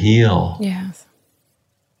whole to heal. Yes.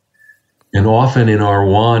 And often in our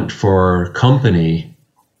want for company,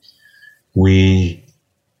 we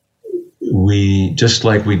just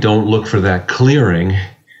like we don't look for that clearing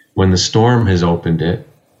when the storm has opened it,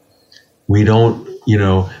 we don't,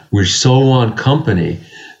 we so want company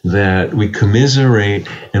that we commiserate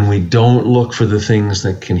and we don't look for the things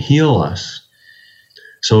that can heal us.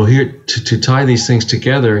 So here, to tie these things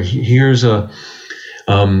together, here's there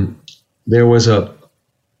was a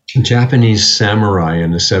Japanese samurai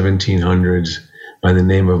in the 1700s by the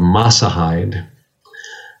name of Masahide,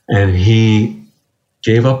 and he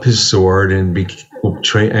gave up his sword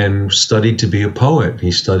and studied to be a poet.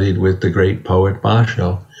 He studied with the great poet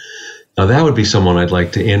Basho. Now that would be someone I'd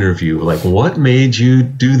like to interview. Like, what made you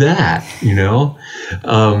do that?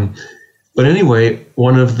 But anyway,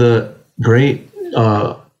 one of the great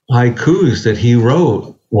haikus that he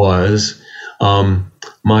wrote was,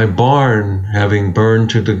 my barn having burned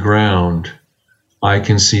to the ground, I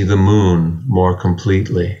can see the moon more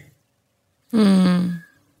completely.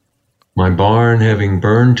 My barn having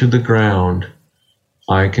burned to the ground,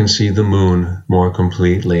 I can see the moon more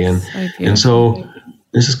completely. And so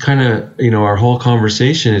this is kind of, our whole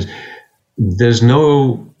conversation is, there's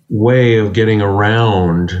no way of getting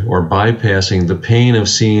around or bypassing the pain of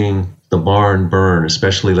seeing the barn burn,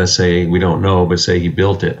 especially, let's say, we don't know, but say he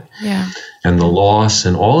built it. Yeah. And the loss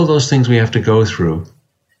and all of those things we have to go through.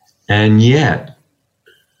 And yet,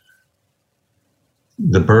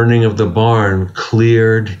 the burning of the barn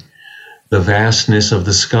cleared the vastness of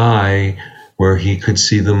the sky where he could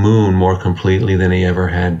see the moon more completely than he ever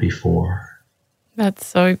had before. That's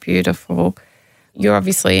so beautiful. You're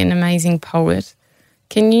obviously an amazing poet.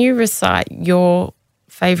 Can you recite your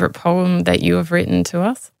favorite poem that you have written to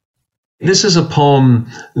us? This is a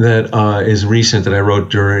poem that is recent that I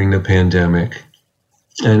wrote during the pandemic,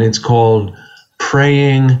 and it's called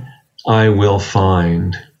Praying I Will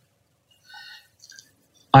Find.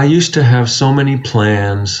 I used to have so many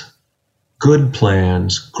plans, good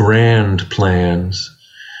plans, grand plans.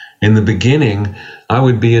 In the beginning, I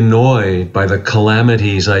would be annoyed by the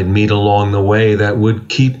calamities I'd meet along the way that would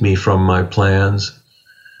keep me from my plans.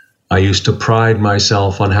 I used to pride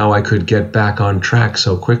myself on how I could get back on track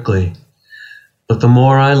so quickly. But the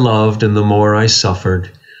more I loved and the more I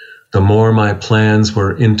suffered, the more my plans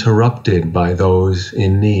were interrupted by those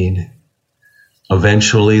in need.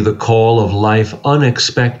 Eventually, the call of life,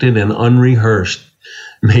 unexpected and unrehearsed,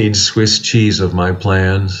 made Swiss cheese of my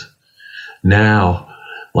plans. Now,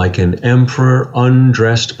 Like an emperor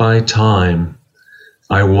undressed by time,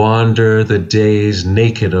 I wander the days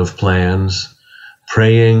naked of plans,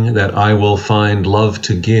 praying that I will find love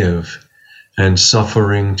to give and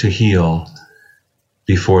suffering to heal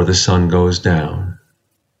before the sun goes down.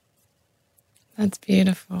 That's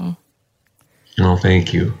beautiful. Oh,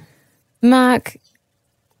 thank you. Mark,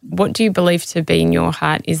 what do you believe to be in your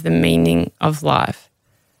heart is the meaning of life?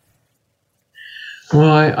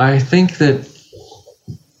 Well, I think the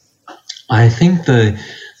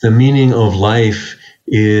meaning of life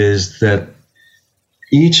is that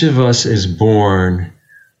each of us is born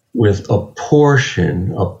with a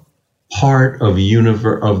portion, a part of the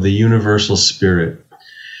universal spirit.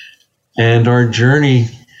 And our journey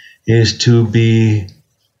is to be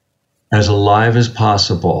as alive as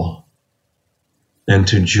possible and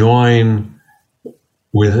to join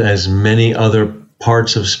with as many other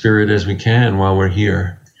parts of spirit as we can while we're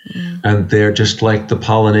here. And they're just like the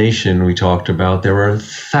pollination we talked about. There are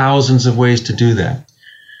thousands of ways to do that.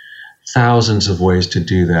 Thousands of ways to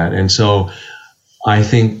do that. And so I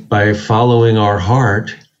think by following our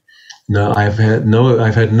heart, I've had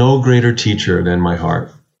no greater teacher than my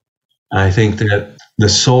heart. I think that the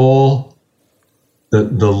soul,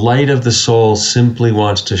 the light of the soul simply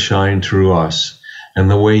wants to shine through us. And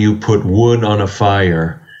the way you put wood on a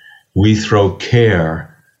fire, we throw care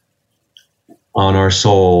on our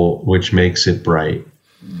soul, which makes it bright.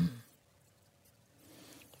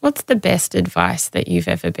 What's the best advice that you've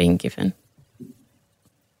ever been given?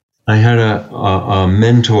 I had a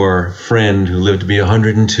mentor friend who lived to be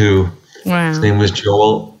 102. Wow. His name was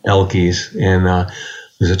Joel Elkes, and he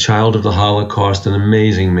was a child of the Holocaust, an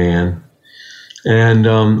amazing man. And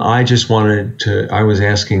I was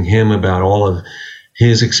asking him about all of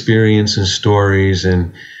his experience and stories,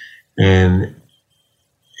 and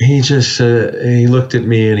he just he looked at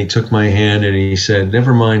me and he took my hand and he said,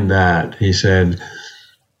 "Never mind that." He said,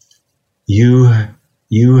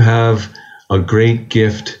 you have a great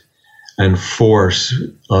gift and force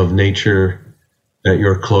of nature that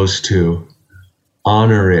you're close to.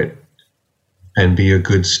 Honor it and be a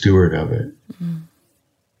good steward of it."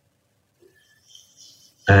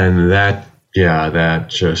 And that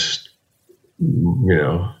just,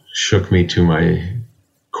 shook me to my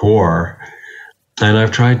core. And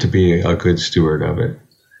I've tried to be a good steward of it.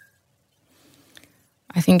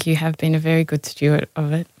 I think you have been a very good steward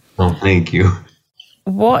of it. Oh, thank you.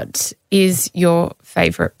 What is your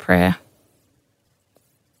favorite prayer?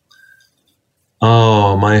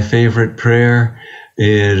 Oh, my favorite prayer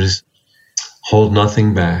is hold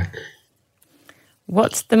nothing back.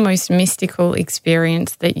 What's the most mystical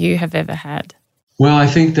experience that you have ever had? Well, I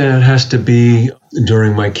think that has to be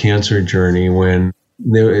during my cancer journey when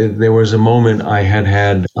there was a moment I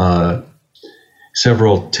had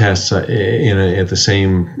several tests at the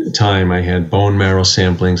same time. I had bone marrow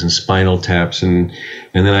samplings and spinal taps, and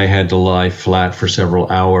then I had to lie flat for several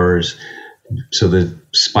hours so the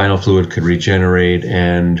spinal fluid could regenerate,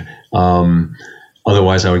 and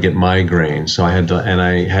otherwise I would get migraines. So I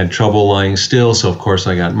had trouble lying still, so of course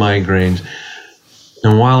I got migraines.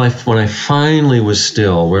 And when I finally was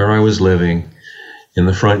still where I was living, in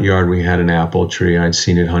the front yard we had an apple tree. I'd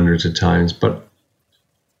seen it hundreds of times, but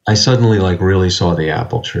I suddenly really saw the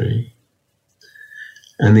apple tree.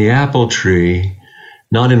 And the apple tree,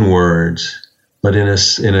 not in words, but in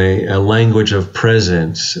a language of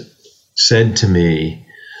presence, said to me,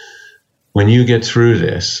 when you get through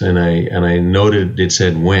this, and I noted it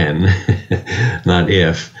said when, not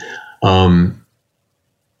if, no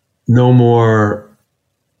more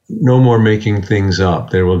making things up.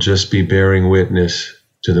 There will just be bearing witness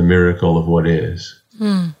to the miracle of what is.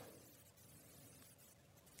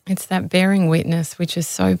 It's that bearing witness which is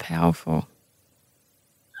so powerful.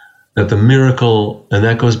 That the miracle, and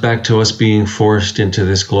that goes back to us being forced into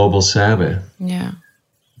this global Sabbath. Yeah.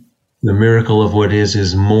 The miracle of what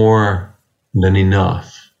is more than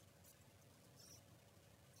enough.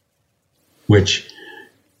 Which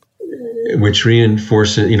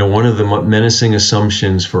reinforces, one of the menacing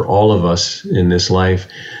assumptions for all of us in this life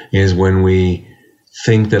is when we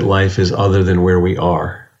think that life is other than where we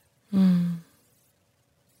are.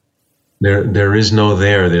 There is no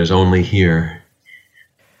there, there's only here.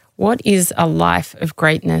 What is a life of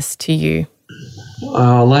greatness to you?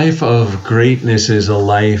 A life of greatness is a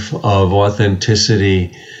life of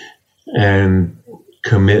authenticity and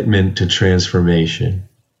commitment to transformation.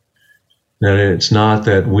 That it's not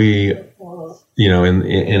that we,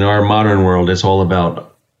 in our modern world, it's all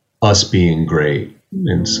about us being great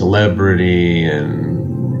and celebrity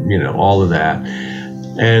and, all of that.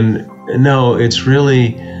 And no, it's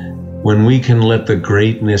really when we can let the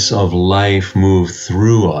greatness of life move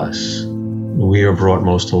through us, we are brought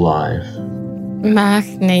most alive. Mark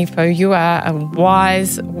Nepo, you are a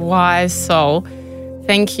wise, wise soul.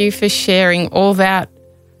 Thank you for sharing all that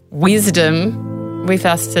wisdom with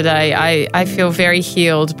us today. I feel very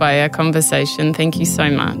healed by our conversation. Thank you so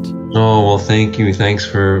much. Oh, well, thank you. Thanks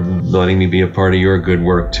for letting me be a part of your good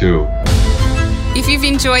work, too. If you've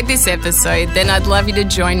enjoyed this episode, then I'd love you to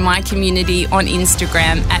join my community on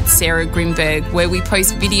Instagram at Sarah Grimberg, where we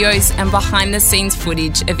post videos and behind-the-scenes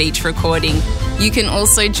footage of each recording. You can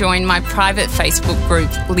also join my private Facebook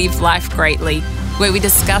group, Live Life Greatly, where we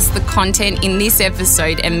discuss the content in this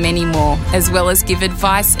episode and many more, as well as give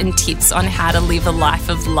advice and tips on how to live a life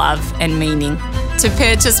of love and meaning. To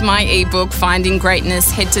purchase my ebook, Finding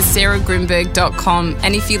Greatness, head to sarahgrimberg.com.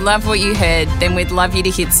 And if you love what you heard, then we'd love you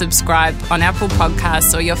to hit subscribe on Apple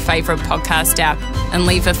Podcasts or your favourite podcast app and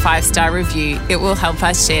leave a 5-star review. It will help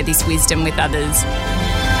us share this wisdom with others.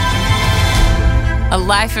 A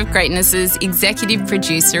Life of Greatness's executive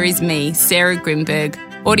producer is me, Sarah Grimberg.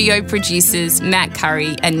 Audio producers Matt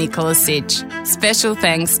Curry and Nicola Sitch. Special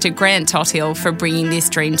thanks to Grant Tothill for bringing this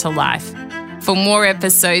dream to life. For more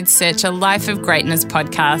episodes, search A Life of Greatness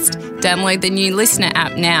podcast, download the new Listener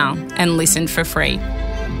app now, and listen for free.